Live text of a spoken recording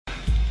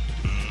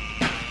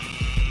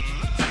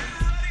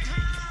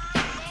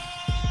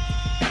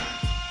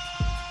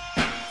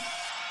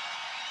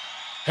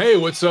Hey,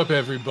 what's up,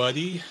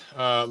 everybody?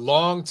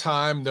 Long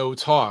time no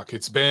talk.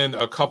 It's been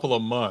a couple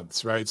of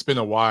months, right? It's been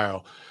a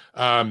while.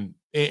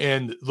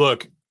 And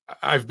look,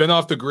 I've been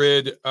off the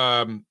grid.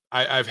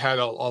 I've had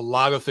a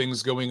lot of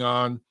things going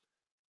on.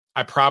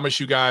 I promise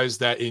you guys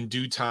that in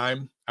due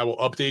time, I will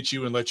update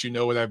you and let you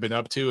know what I've been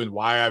up to and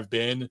why I've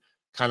been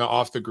kind of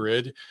off the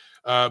grid.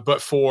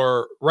 But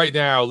for right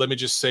now, let me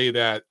just say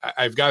that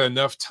I've got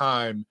enough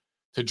time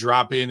to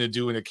drop in and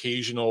do an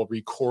occasional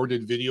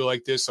recorded video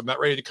like this. I'm not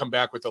ready to come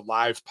back with a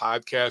live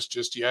podcast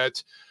just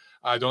yet.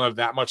 I don't have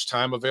that much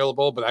time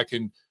available, but I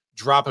can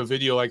drop a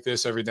video like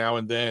this every now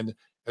and then.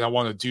 And I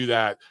want to do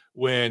that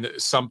when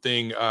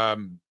something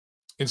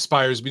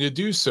inspires me to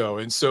do so.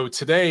 And so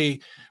today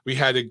we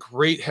had a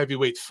great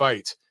heavyweight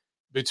fight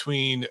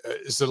between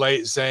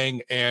Zhilei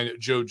Zhang and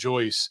Joe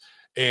Joyce.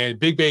 And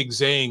Big Bang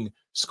Zhang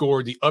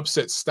scored the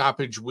upset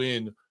stoppage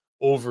win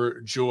over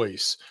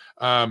Joyce.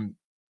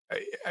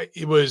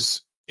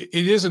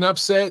 It is an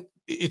upset.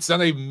 It's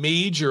not a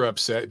major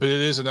upset, but it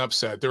is an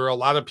upset. There are a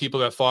lot of people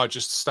that thought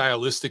just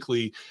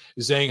stylistically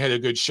Zhang had a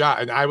good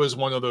shot, and I was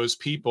one of those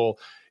people.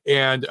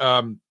 And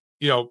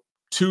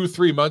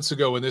 2-3 months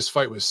ago when this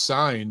fight was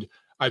signed,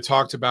 I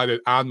talked about it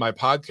on my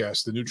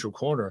podcast, The Neutral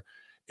Corner,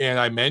 and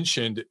I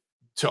mentioned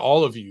to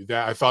all of you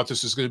that I thought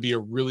this was going to be a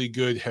really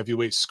good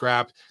heavyweight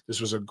scrap.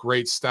 This was a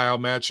great style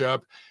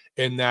matchup,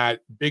 and that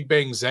Big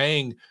Bang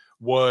Zhang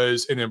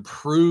was an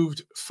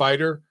improved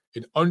fighter,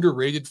 an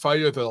underrated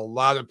fighter that a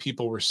lot of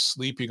people were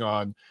sleeping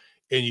on,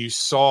 and you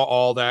saw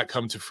all that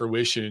come to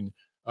fruition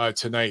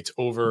tonight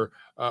over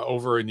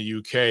in the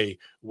UK,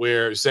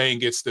 where Zhang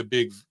gets the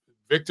big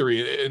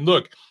victory. And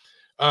look,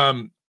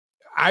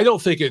 I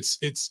don't think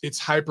it's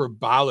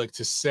hyperbolic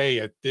to say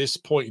at this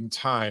point in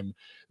time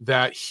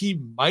that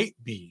Zhilei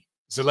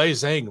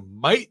Zhang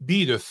might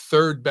be the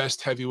third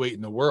best heavyweight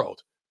in the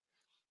world.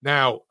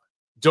 Now,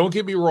 don't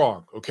get me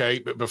wrong, okay?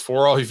 But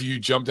before all of you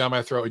jump down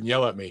my throat and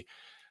yell at me,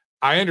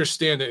 I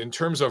understand that in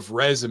terms of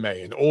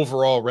resume and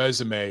overall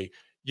resume,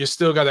 you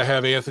still got to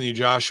have Anthony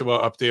Joshua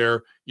up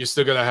there. You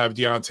still got to have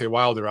Deontay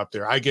Wilder up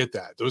there. I get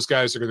that. Those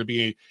guys are going to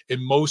be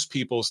in most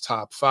people's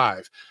top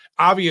five.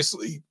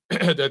 Obviously,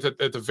 at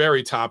the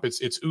very top, it's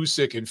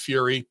Usyk and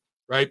Fury,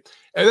 right?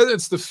 And then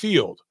it's the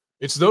field.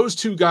 It's those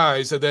two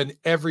guys and then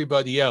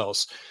everybody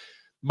else.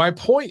 My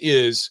point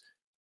is,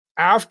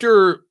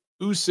 after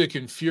Usyk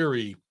and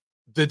Fury,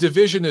 the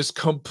division is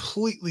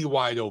completely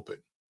wide open.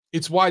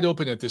 It's wide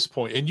open at this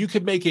point. And you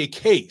could make a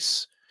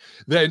case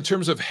that in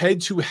terms of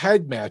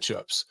head-to-head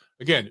matchups,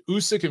 again,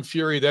 Usyk and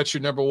Fury, that's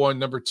your number one,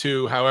 number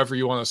two, however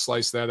you want to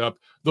slice that up.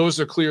 Those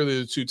are clearly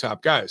the two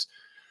top guys.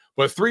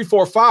 But 3,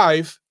 4,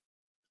 5,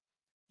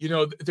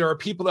 there are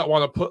people that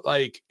want to put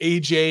like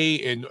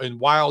AJ and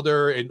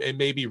Wilder and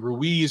maybe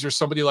Ruiz or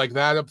somebody like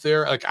that up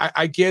there. Like,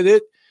 I get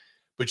it,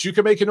 but you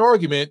can make an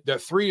argument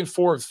that 3 and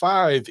 4 and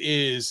 5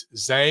 is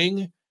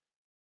Zhang,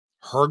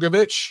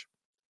 Hrgovic,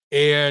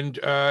 and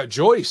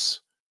Joyce.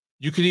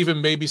 You could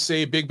even maybe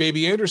say Big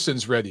Baby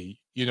Anderson's ready,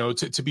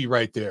 to be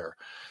right there.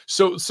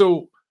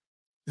 So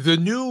the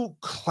new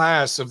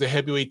class of the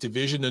heavyweight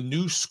division, the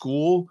new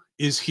school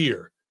is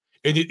here,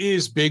 and it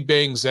is Big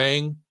Bang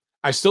Zhang.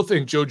 I still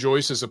think Joe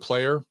Joyce is a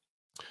player.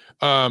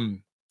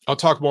 I'll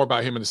talk more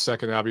about him in a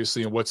second,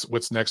 obviously, and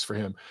what's next for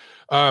him.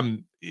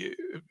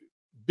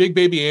 Big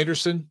Baby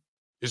Anderson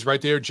is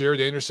right there.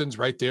 Jared Anderson's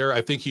right there.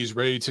 I think he's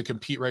ready to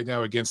compete right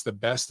now against the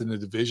best in the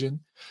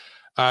division.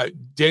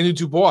 Daniel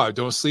Dubois,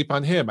 don't sleep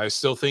on him. I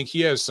still think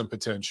he has some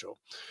potential.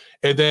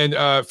 And then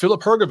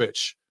Filip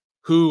Hrgovic,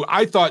 who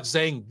I thought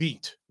Zhang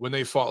beat when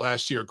they fought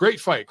last year. Great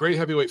fight, great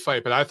heavyweight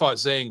fight, but I thought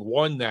Zhang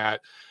won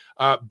that.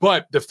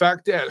 But the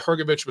fact that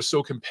Hrgovic was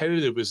so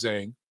competitive with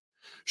Zhang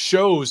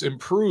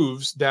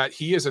proves that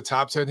he is a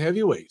top 10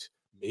 heavyweight,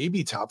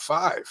 maybe top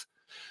 5.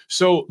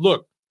 So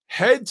look,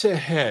 head to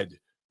head,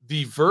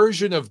 the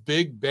version of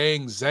Big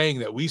Bang Zhang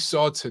that we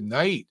saw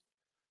tonight,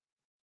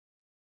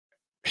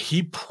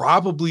 he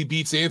probably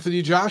beats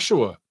Anthony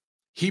Joshua.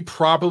 He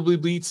probably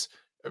beats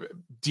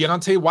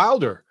Deontay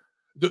Wilder.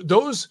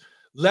 Those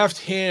left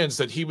hands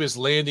that he was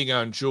landing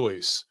on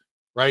Joyce,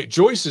 right?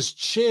 Joyce's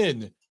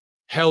chin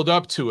held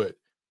up to it.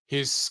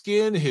 His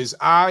skin, his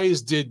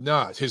eyes did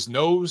not. His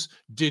nose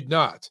did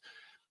not.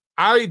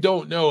 I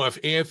don't know if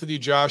Anthony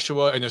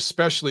Joshua and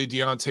especially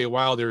Deontay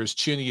Wilder, as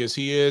chinny as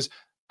he is,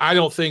 I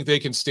don't think they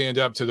can stand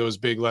up to those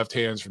big left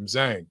hands from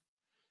Zhang.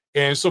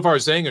 And so far,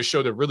 Zhang has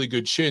showed a really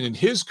good chin in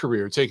his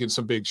career, taking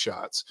some big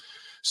shots.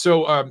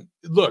 So,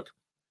 look,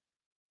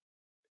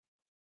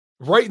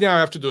 right now,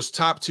 after those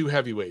top 2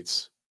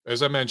 heavyweights,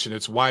 as I mentioned,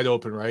 it's wide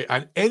open, right?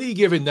 On any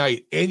given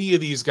night, any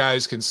of these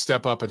guys can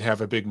step up and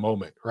have a big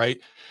moment,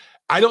 right?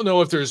 I don't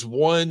know if there's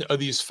one of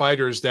these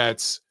fighters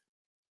that's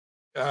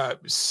going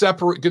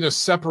to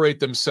separate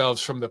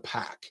themselves from the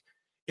pack.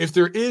 If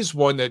there is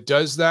one that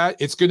does that,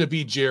 it's going to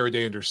be Jared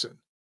Anderson.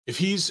 If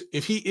he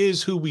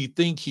is who we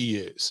think he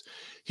is,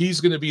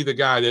 he's going to be the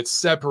guy that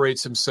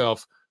separates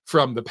himself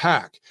from the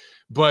pack.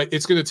 But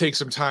it's going to take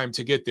some time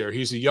to get there.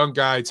 He's a young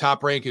guy.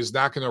 Top Rank is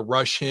not going to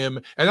rush him.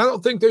 And I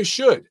don't think they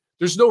should.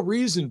 There's no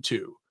reason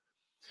to.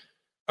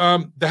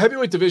 The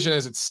heavyweight division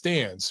as it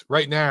stands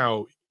right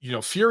now,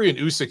 Fury and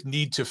Usyk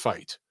need to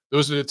fight.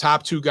 Those are the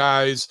top two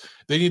guys.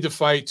 They need to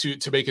fight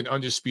to make an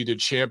undisputed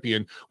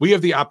champion. We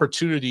have the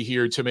opportunity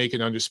here to make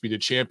an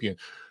undisputed champion.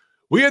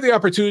 We had the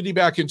opportunity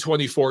back in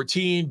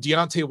 2014.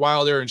 Deontay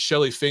Wilder and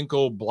Shelley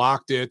Finkel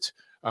blocked it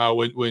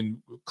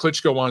when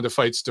Klitschko wanted to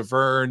fight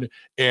Stavern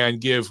and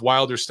give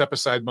Wilder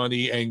step-aside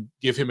money and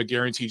give him a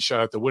guaranteed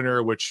shot at the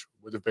winner, which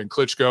would have been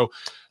Klitschko.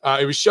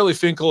 It was Shelley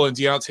Finkel and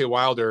Deontay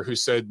Wilder who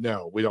said,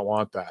 no, we don't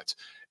want that.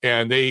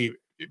 And they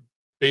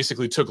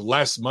basically took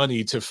less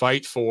money to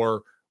fight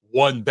for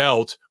one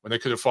belt when they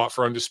could have fought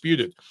for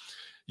undisputed.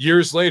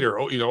 Years later,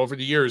 over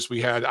the years, we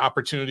had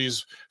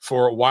opportunities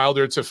for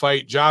Wilder to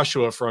fight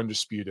Joshua for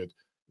undisputed.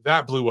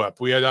 That blew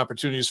up. We had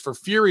opportunities for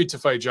Fury to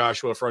fight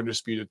Joshua for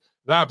undisputed.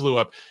 That blew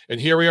up.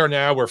 And here we are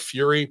now where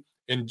Fury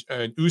and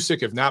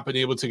Usyk have not been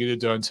able to get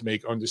it done to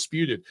make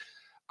undisputed.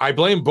 I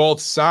blame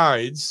both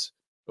sides.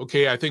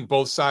 Okay, I think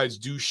both sides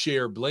do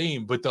share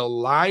blame, but the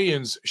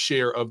lion's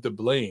share of the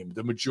blame,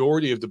 the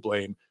majority of the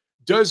blame,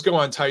 does go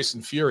on Tyson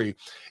Fury.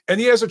 And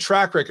he has a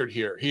track record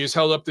here. He has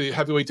held up the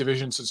heavyweight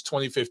division since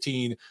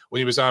 2015 when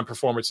he was on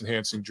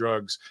performance-enhancing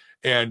drugs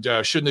and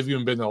shouldn't have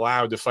even been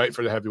allowed to fight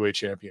for the heavyweight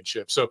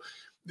championship. So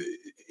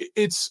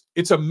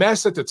it's a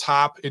mess at the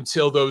top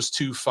until those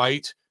two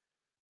fight.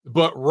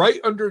 But right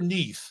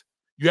underneath,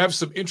 you have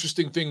some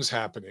interesting things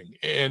happening.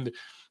 And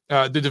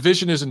the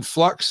division is in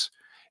flux.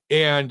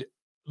 And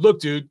look,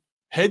 dude,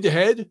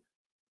 head-to-head,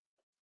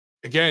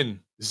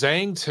 again,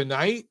 Zhang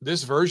tonight,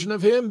 this version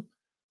of him,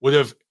 would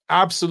have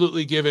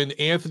absolutely given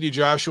Anthony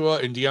Joshua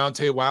and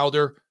Deontay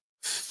Wilder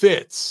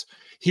fits.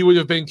 He would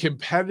have been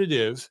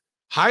competitive,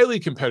 highly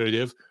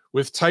competitive,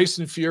 with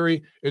Tyson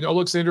Fury and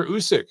Alexander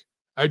Usyk.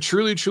 I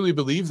truly, truly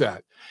believe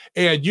that.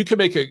 And you can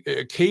make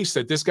a case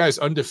that this guy's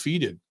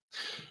undefeated.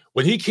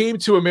 When he came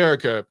to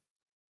America,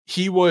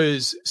 he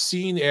was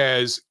seen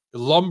as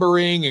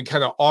lumbering and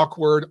kind of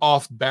awkward,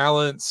 off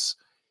balance.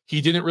 He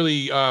didn't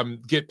really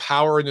get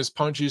power in his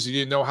punches. He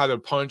didn't know how to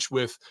punch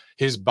with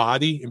his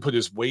body and put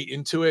his weight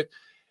into it.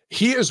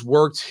 He has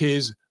worked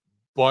his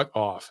butt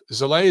off.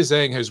 Zhilei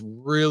Zhang has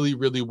really,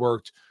 really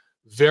worked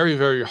very,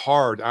 very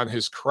hard on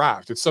his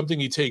craft. It's something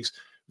he takes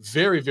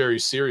very, very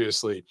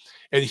seriously.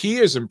 And he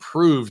has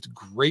improved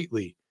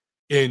greatly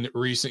in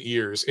recent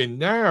years. And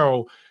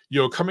now,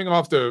 coming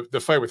off the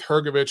fight with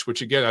Hrgovic,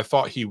 which again, I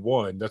thought he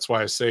won. That's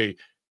why I say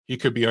he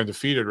could be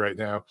undefeated right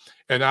now.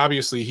 And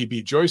obviously he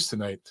beat Joyce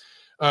tonight.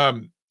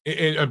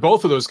 And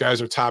both of those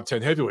guys are top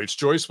 10 heavyweights.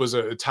 Joyce was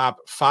a top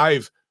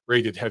 5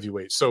 rated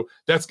heavyweight. So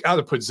that's got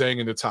to put Zhang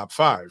in the top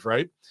 5,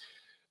 right?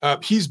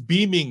 He's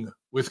beaming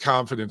with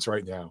confidence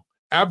right now.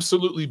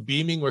 Absolutely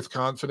beaming with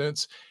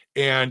confidence.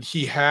 And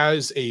he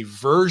has a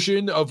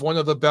version of one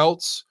of the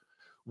belts,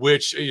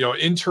 which,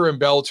 interim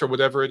belt or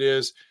whatever it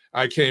is.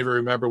 I can't even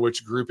remember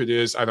which group it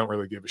is. I don't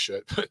really give a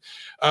shit. But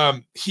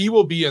he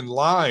will be in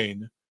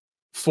line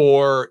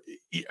for,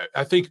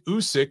 I think,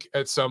 Usyk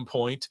at some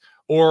point.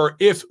 Or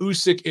if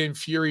Usyk and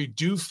Fury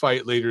do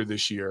fight later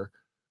this year,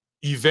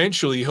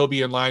 eventually he'll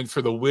be in line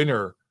for the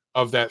winner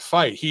of that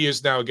fight. He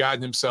has now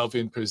gotten himself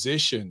in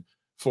position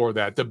for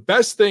that. The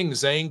best thing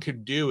Zhang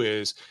could do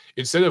is,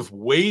 instead of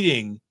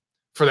waiting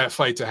for that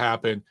fight to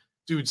happen,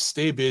 dude,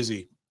 stay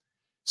busy.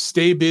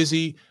 Stay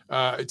busy.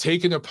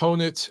 Take an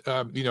opponent,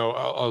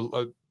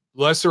 a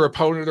lesser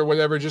opponent or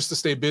whatever, just to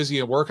stay busy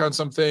and work on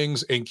some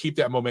things and keep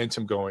that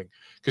momentum going,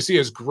 because he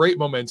has great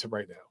momentum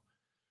right now.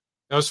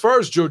 Now, as far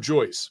as Joe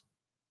Joyce,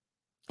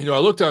 I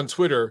looked on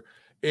Twitter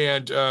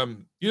and,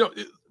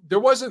 there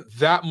wasn't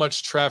that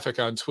much traffic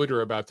on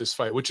Twitter about this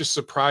fight, which is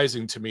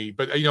surprising to me.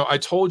 But, I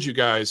told you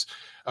guys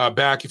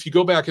if you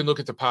go back and look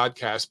at the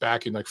podcast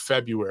back in like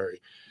February,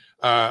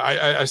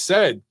 I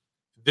said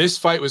this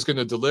fight was going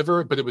to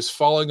deliver, but it was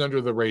falling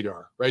under the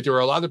radar, right? There were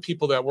a lot of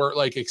people that weren't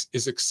like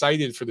as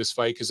excited for this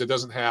fight because it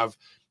doesn't have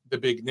the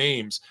big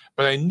names,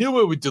 but I knew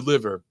it would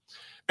deliver.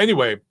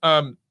 Anyway,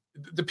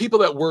 the people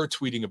that were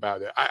tweeting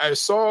about it, I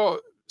saw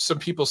some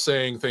people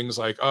saying things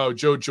like, oh,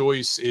 Joe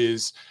Joyce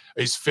is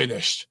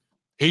finished.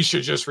 He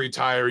should just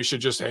retire. He should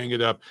just hang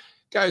it up.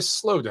 Guys,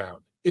 slow down.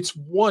 It's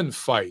one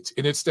fight,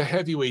 and it's the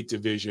heavyweight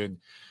division.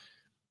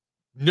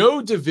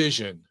 No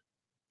division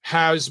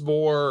has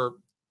more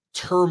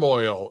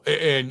turmoil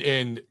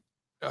and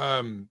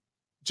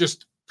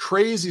just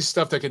crazy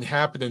stuff that can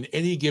happen in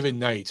any given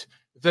night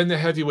than the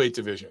heavyweight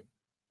division,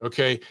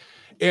 okay?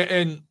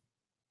 And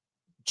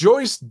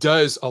Joyce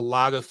does a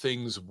lot of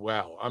things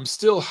well. I'm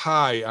still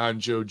high on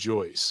Joe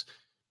Joyce.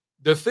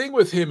 The thing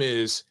with him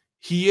is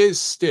he is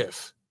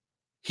stiff.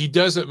 He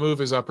doesn't move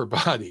his upper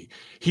body.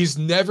 He's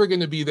never going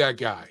to be that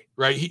guy,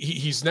 right?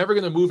 He's never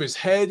going to move his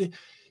head.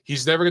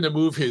 He's never going to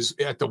move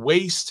at the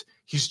waist.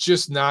 He's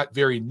just not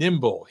very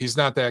nimble. He's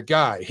not that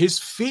guy. His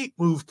feet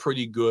move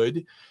pretty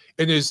good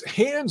and his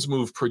hands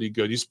move pretty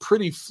good. He's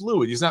pretty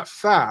fluid. He's not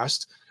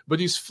fast, but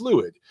he's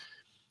fluid.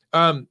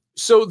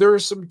 So there are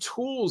some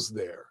tools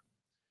there.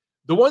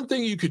 The one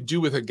thing you could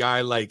do with a guy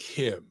like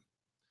him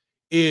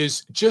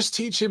is just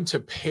teach him to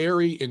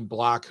parry and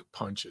block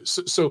punches.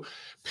 So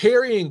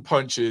parrying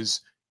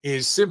punches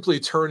is simply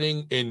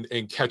turning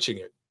and catching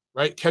it,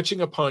 right?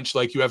 Catching a punch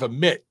like you have a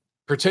mitt,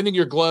 pretending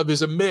your glove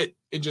is a mitt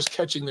and just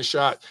catching the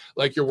shot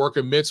like you're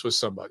working mitts with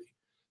somebody.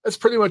 That's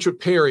pretty much what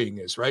parrying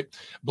is, right?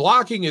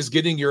 Blocking is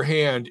getting your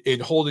hand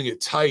and holding it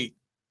tight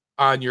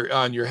on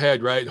your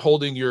head, right?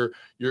 Holding your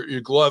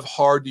glove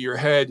hard to your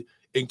head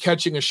and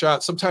catching a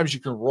shot. Sometimes you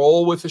can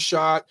roll with a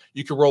shot.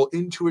 You can roll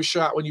into a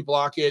shot when you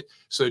block it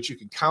so that you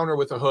can counter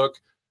with a hook,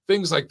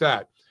 things like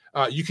that.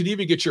 You can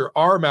even get your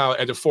arm out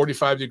at a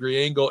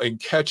 45-degree angle and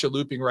catch a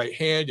looping right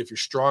hand if you're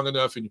strong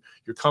enough and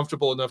you're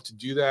comfortable enough to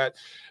do that.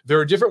 There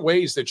are different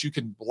ways that you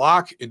can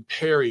block and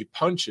parry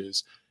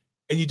punches,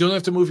 and you don't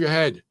have to move your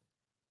head.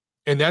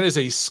 And that is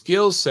a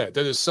skill set.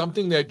 That is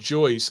something that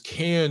Joyce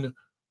can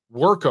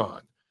work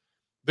on.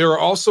 There are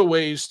also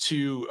ways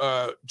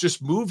to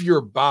just move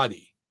your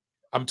body.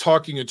 I'm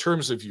talking in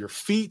terms of your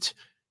feet,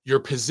 your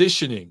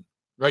positioning,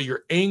 right?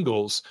 Your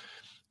angles.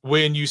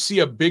 When you see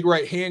a big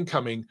right hand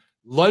coming,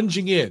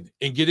 lunging in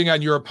and getting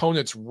on your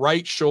opponent's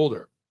right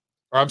shoulder,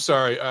 or I'm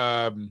sorry,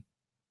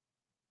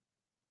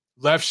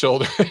 left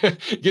shoulder,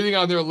 getting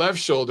on their left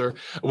shoulder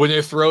when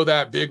they throw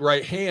that big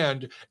right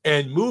hand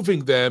and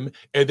moving them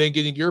and then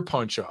getting your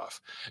punch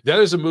off. That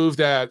is a move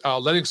that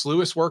Lennox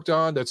Lewis worked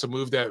on. That's a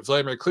move that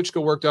Vladimir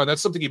Klitschko worked on.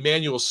 That's something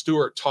Emmanuel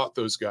Stewart taught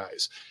those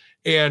guys.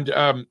 And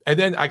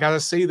then I got to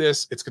say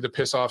this, it's going to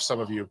piss off some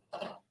of you.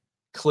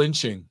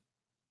 Clinching.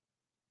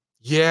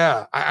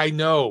 Yeah, I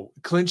know.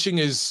 Clinching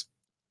is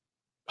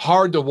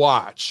hard to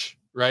watch,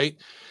 right?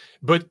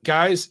 But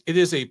guys, it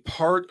is a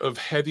part of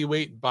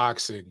heavyweight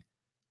boxing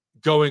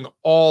going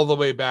all the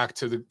way back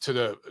to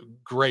the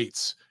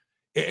greats.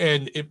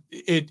 And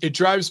it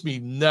drives me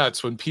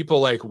nuts when people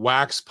like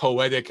wax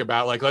poetic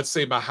about, like, let's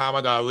say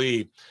Muhammad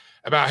Ali,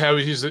 about how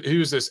he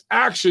was this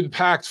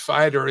action-packed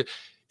fighter.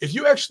 If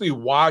you actually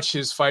watch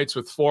his fights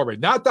with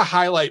Foreman, not the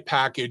highlight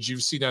package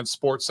you've seen on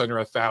SportsCenter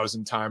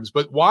 1,000 times,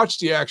 but watch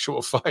the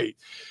actual fight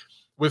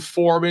with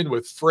Foreman,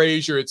 with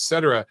Frazier,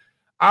 etc.,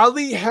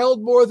 Ali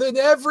held more than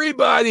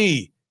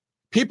everybody.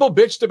 People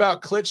bitched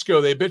about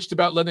Klitschko. They bitched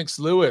about Lennox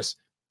Lewis.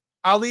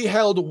 Ali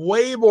held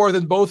way more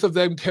than both of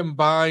them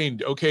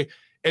combined, okay?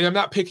 And I'm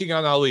not picking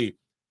on Ali.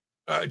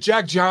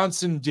 Jack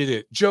Johnson did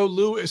it. Joe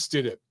Louis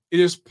did it. It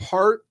is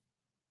part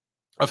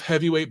of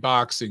heavyweight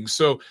boxing.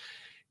 So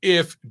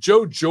if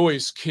Joe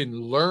Joyce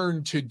can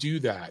learn to do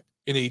that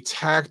in a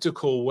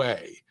tactical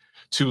way,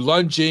 to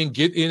lunge in,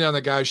 get in on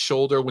a guy's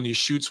shoulder when he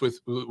shoots with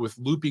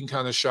looping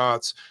kind of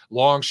shots,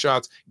 long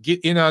shots,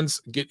 get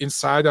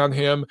inside on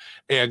him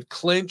and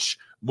clinch,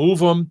 move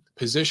him,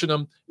 position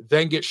him,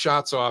 then get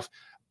shots off.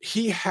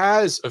 He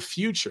has a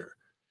future.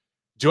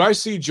 Do I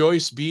see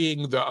Joyce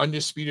being the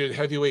undisputed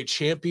heavyweight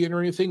champion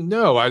or anything?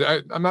 No,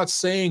 I'm not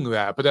saying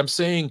that, but I'm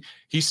saying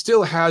he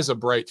still has a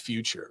bright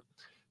future.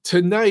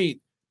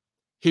 Tonight,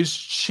 his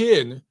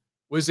chin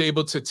was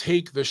able to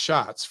take the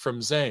shots from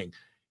Zhang.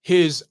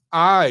 His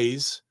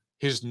eyes,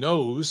 his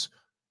nose,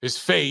 his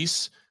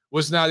face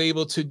was not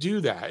able to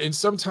do that. And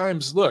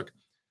sometimes, look,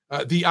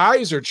 the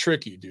eyes are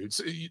tricky, dude.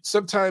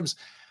 Sometimes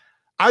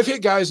I've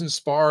hit guys in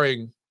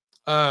sparring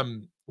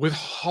with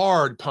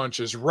hard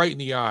punches right in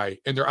the eye,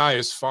 and their eye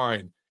is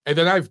fine. And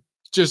then I've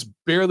just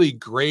barely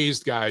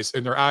grazed guys,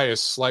 and their eye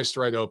is sliced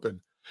right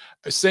open.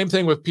 Same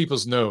thing with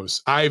people's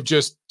nose. I've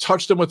just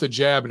touched them with a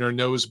jab, and their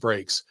nose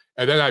breaks.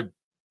 And then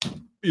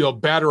I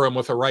batter them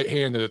with a right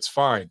hand, and it's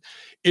fine.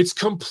 It's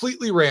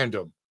completely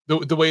random.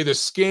 The way the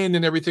skin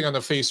and everything on the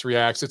face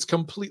reacts, it's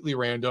completely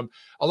random.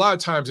 A lot of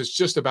times it's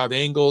just about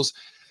angles,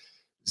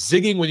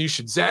 zigging when you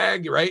should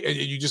zag, right? And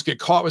you just get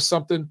caught with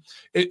something.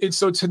 And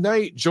so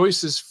tonight,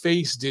 Joyce's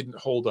face didn't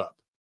hold up.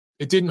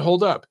 It didn't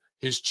hold up.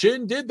 His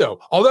chin did, though.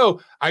 Although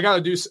I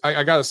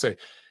gotta say,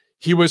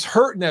 he was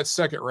hurt in that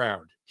second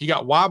round. He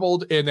got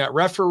wobbled, and that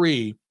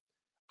referee,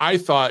 I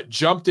thought,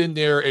 jumped in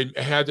there and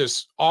had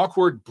this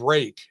awkward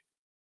break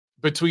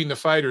between the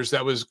fighters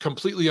that was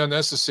completely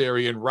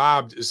unnecessary and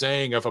robbed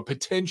Zhang of a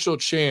potential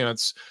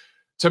chance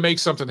to make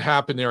something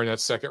happen there in that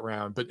second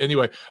round. But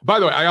anyway, by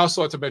the way, I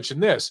also have to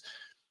mention this.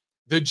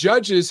 The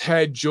judges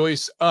had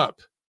Joyce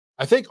up.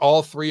 I think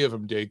all three of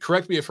them did.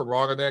 Correct me if I'm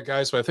wrong on that,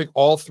 guys, but I think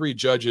all three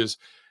judges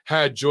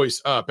had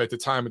Joyce up at the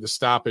time of the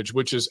stoppage,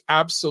 which is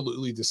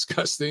absolutely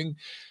disgusting,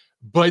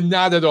 but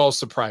not at all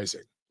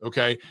surprising,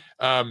 okay?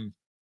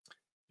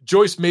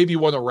 Joyce maybe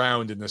won a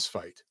round in this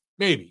fight.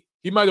 Maybe.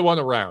 He might have won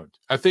a round.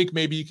 I think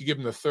maybe you could give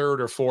him the third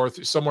or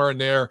fourth, somewhere in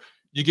there.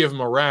 You give him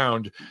a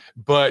round,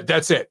 but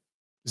that's it.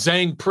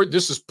 Zhang,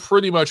 this is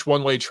pretty much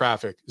one-way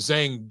traffic.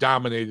 Zhang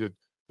dominated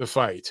the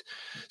fight.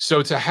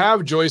 So to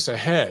have Joyce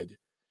ahead,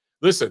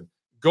 listen,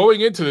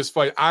 going into this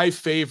fight, I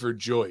favored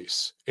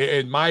Joyce.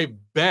 And my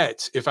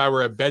bet, if I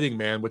were a betting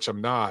man, which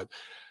I'm not,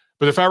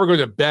 but if I were going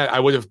to bet, I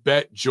would have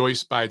bet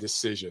Joyce by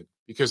decision,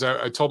 because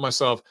I told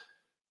myself,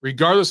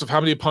 regardless of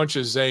how many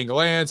punches Zhang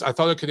lands, I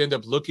thought it could end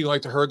up looking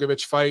like the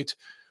Hrgovic fight,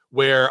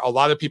 where a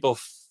lot of people,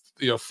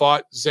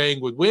 thought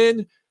Zhang would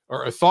win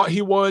or thought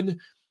he won,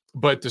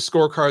 but the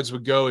scorecards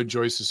would go in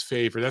Joyce's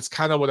favor. That's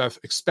kind of what I've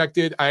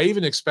expected. I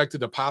even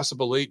expected a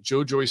possible late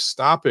Joe Joyce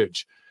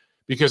stoppage,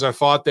 because I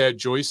thought that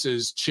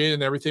Joyce's chin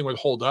and everything would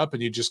hold up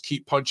and he'd just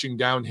keep punching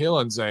downhill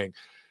on Zhang.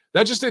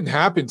 That just didn't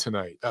happen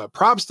tonight.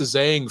 Props to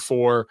Zhang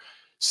for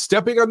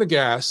stepping on the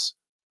gas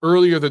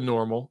earlier than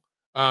normal.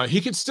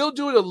 He could still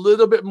do it a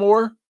little bit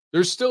more.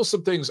 There's still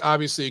some things,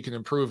 obviously, he can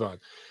improve on.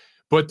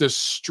 But the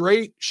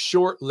straight,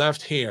 short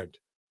left hand,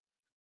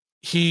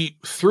 he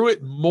threw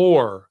it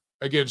more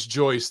against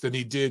Joyce than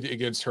he did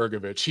against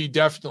Hrgovic. He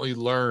definitely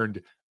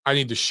learned, I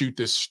need to shoot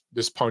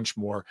this punch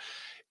more.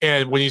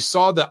 And when he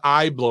saw the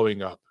eye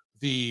blowing up,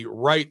 the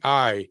right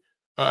eye,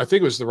 I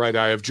think it was the right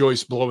eye of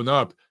Joyce blowing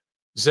up,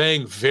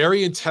 Zhang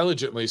very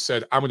intelligently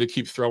said, I'm going to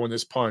keep throwing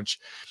this punch.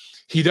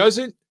 He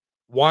doesn't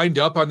wind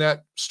up on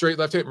that straight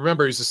left hand.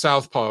 Remember, he's a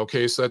southpaw,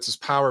 okay? So that's his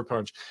power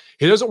punch.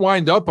 He doesn't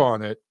wind up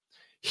on it.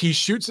 He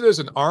shoots it as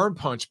an arm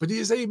punch, but he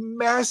is a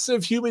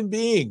massive human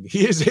being.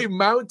 He is a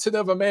mountain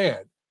of a man.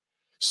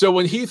 So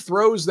when he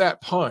throws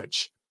that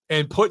punch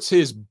and puts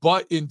his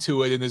butt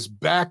into it and his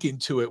back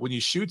into it when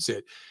he shoots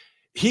it,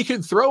 he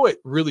can throw it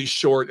really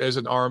short as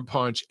an arm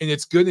punch, and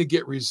it's going to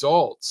get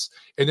results.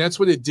 And that's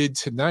what it did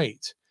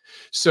tonight.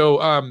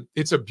 So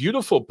it's a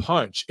beautiful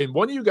punch. And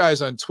one of you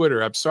guys on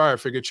Twitter, I'm sorry, I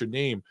forget your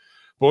name,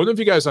 but one of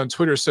you guys on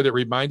Twitter said it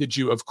reminded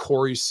you of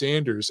Corey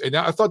Sanders. And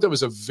I thought that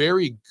was a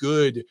very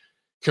good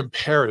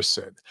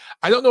comparison.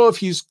 I don't know if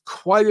he's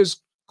quite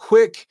as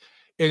quick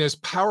and as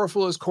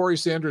powerful as Corey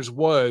Sanders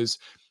was,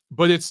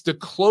 but it's the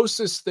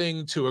closest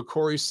thing to a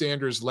Corey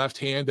Sanders left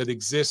hand that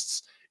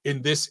exists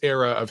in this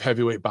era of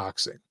heavyweight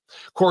boxing.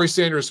 Corey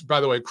Sanders,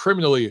 by the way,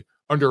 criminally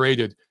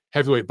underrated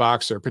heavyweight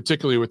boxer,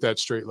 particularly with that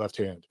straight left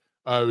hand.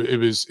 It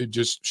was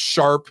just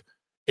sharp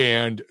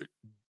and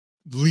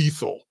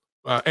lethal.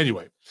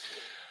 Anyway,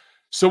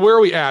 so where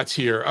are we at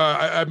here?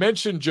 I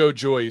mentioned Joe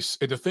Joyce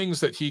and the things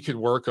that he could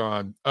work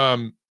on.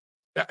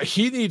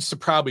 He needs to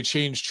probably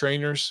change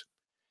trainers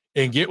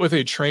and get with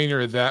a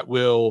trainer that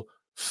will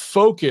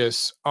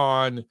focus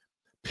on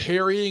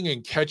parrying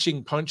and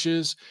catching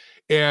punches.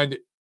 And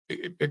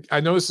I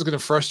know this is going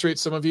to frustrate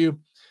some of you,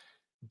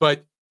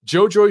 but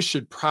Joe Joyce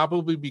should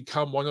probably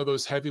become one of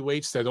those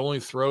heavyweights that only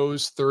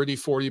throws 30,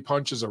 40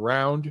 punches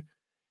around,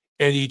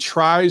 and he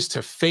tries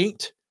to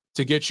feint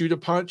to get you to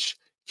punch,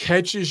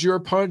 catches your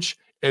punch,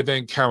 and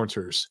then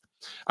counters.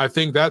 I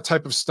think that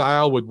type of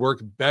style would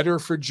work better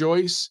for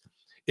Joyce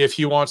if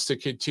he wants to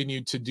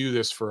continue to do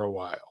this for a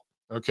while.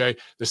 Okay,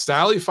 the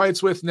style he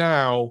fights with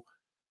now,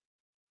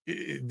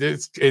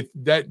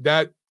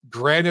 that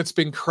granite's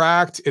been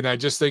cracked, and I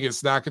just think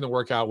it's not going to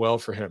work out well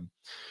for him.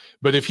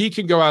 But if he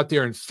can go out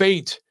there and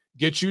feint,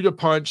 get you to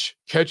punch,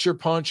 catch your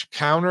punch,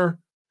 counter,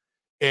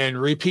 and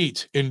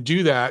repeat, and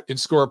do that and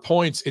score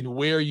points and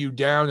wear you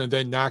down and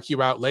then knock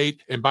you out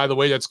late. And by the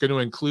way, that's going to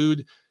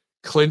include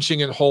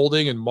clinching and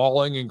holding and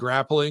mauling and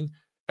grappling,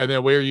 and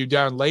then wear you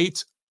down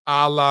late,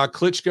 a la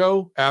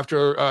Klitschko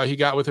after he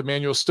got with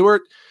Emmanuel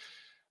Stewart.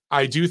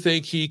 I do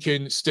think he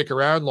can stick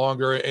around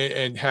longer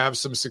and have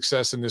some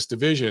success in this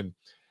division.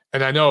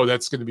 And I know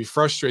that's going to be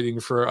frustrating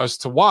for us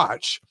to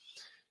watch.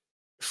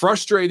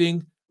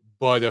 Frustrating,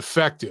 but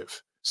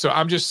effective. So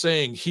I'm just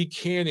saying he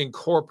can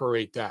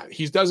incorporate that.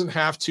 He doesn't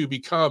have to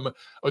become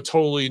a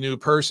totally new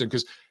person,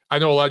 because I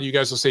know a lot of you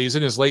guys will say he's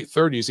in his late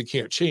 30s. He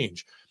can't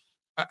change.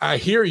 I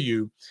hear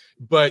you,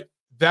 but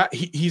that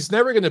he's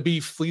never going to be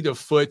fleet of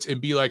foot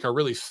and be like a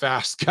really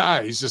fast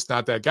guy. He's just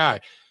not that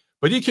guy.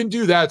 But he can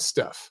do that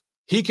stuff.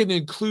 He can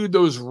include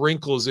those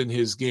wrinkles in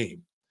his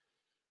game.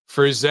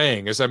 For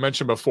Zhang, as I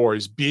mentioned before,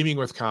 he's beaming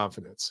with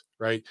confidence,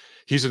 right?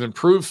 He's an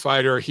improved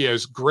fighter. He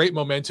has great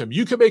momentum.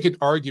 You can make an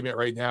argument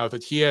right now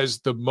that he has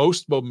the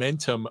most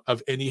momentum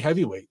of any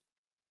heavyweight.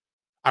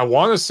 I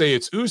want to say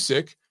it's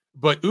Usyk,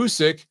 but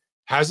Usyk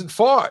hasn't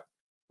fought,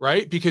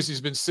 right? Because he's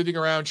been sitting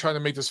around trying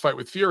to make this fight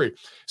with Fury.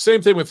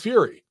 Same thing with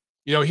Fury.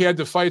 You know, he had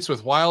the fights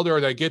with Wilder,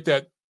 and I get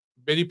that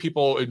many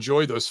people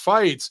enjoy those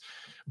fights,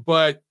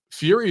 but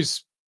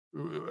Fury's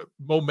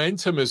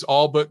momentum is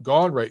all but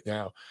gone right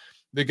now.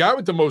 The guy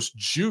with the most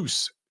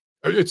juice,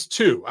 it's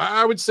two.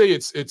 I would say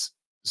it's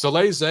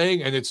Zhilei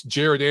Zhang and it's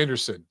Jared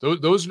Anderson.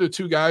 Those are the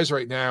two guys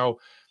right now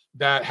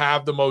that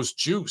have the most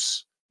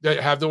juice, that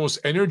have the most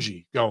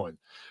energy going.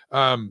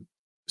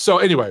 So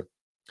anyway,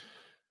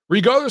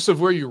 regardless of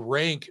where you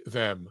rank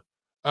them,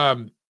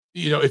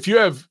 if you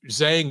have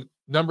Zhang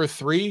number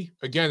 3,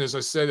 again, as I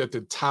said at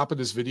the top of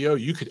this video,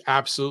 you could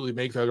absolutely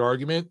make that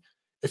argument.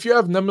 If you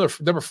have number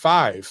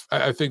 5,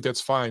 I think that's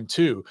fine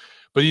too.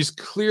 But he's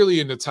clearly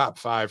in the top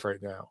 5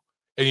 right now,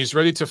 and he's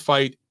ready to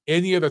fight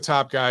any of the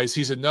top guys.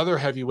 He's another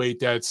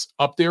heavyweight that's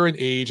up there in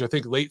age, I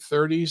think late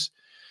 30s.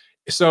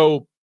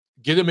 So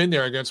get him in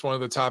there against one of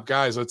the top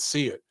guys. Let's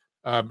see it.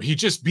 He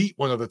just beat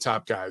one of the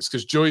top guys,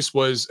 because Joyce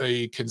was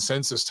a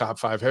consensus top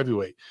 5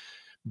 heavyweight.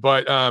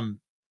 But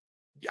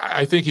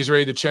I think he's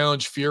ready to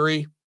challenge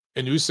Fury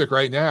and Usyk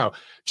right now.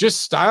 Just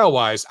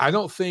style-wise, I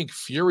don't think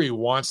Fury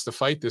wants to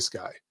fight this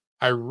guy.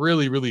 I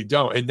really, really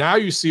don't. And now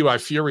you see why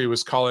Fury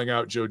was calling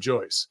out Joe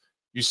Joyce.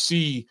 You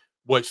see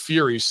what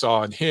Fury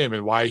saw in him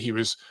and why he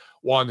was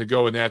wanting to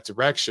go in that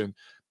direction.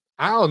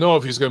 I don't know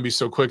if he's going to be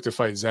so quick to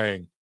fight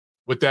Zhang.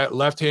 With that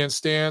left-hand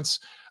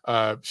stance,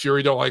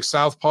 Fury don't like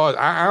southpaw.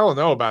 I don't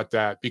know about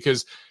that,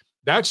 because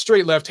that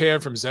straight left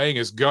hand from Zhang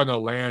is gonna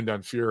land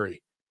on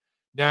Fury.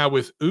 Now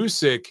with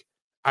Usyk,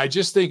 I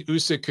just think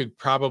Usyk could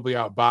probably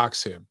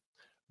outbox him,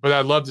 but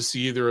I'd love to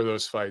see either of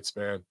those fights,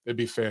 man. It'd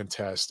be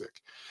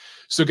fantastic.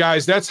 So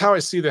guys, that's how I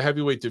see the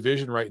heavyweight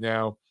division right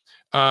now.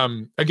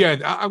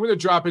 Again, I'm going to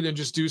drop it and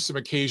just do some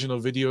occasional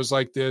videos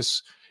like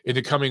this in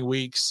the coming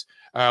weeks.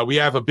 We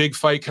have a big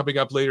fight coming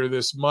up later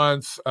this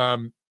month.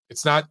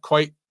 It's not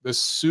quite the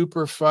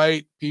super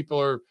fight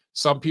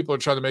some people are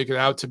trying to make it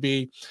out to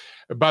be.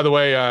 By the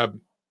way, I've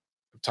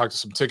talked to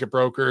some ticket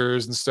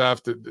brokers and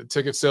stuff. The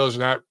ticket sales are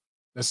not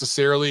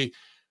necessarily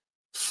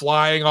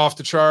flying off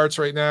the charts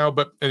right now,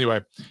 but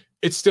anyway,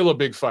 it's still a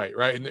big fight,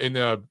 right?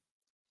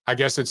 I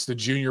guess it's the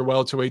junior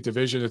welterweight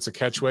division. It's a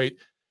catchweight.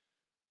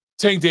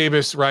 Tank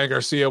Davis, Ryan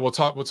Garcia. We'll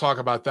talk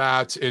about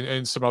that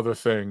and some other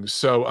things.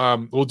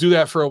 So we'll do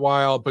that for a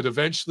while, but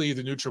eventually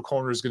the Neutral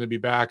Corner is going to be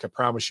back. I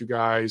promise you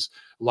guys,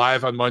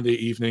 live on Monday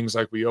evenings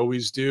like we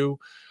always do.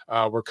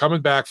 We're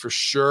coming back for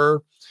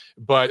sure.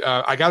 But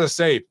I got to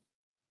say,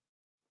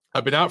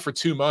 I've been out for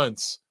 2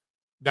 months.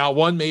 Not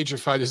one major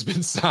fight has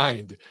been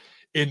signed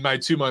in my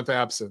 2-month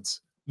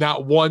absence.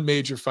 Not one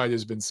major fight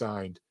has been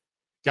signed.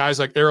 Guys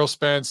like Errol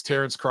Spence,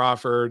 Terrence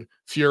Crawford,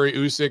 Fury,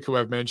 Usyk, who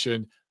I've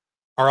mentioned,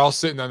 are all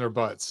sitting on their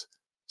butts.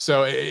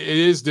 So it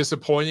is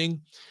disappointing,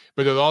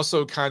 but it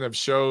also kind of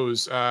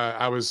shows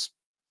I was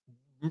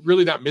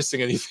really not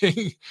missing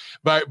anything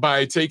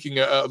by taking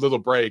a little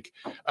break.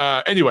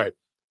 Anyway,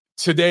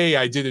 today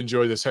I did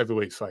enjoy this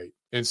heavyweight fight,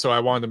 and so I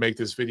wanted to make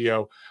this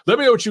video. Let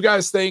me know what you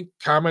guys think.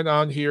 Comment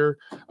on here.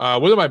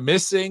 What am I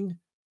missing?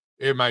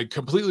 Am I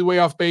completely way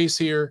off base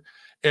here?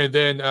 And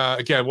then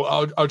again,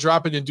 I'll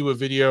drop it and do a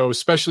video,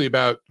 especially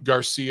about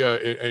Garcia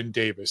and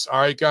Davis.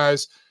 All right,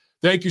 guys.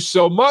 Thank you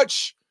so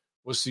much.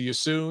 We'll see you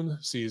soon.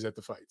 See you at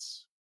the fights.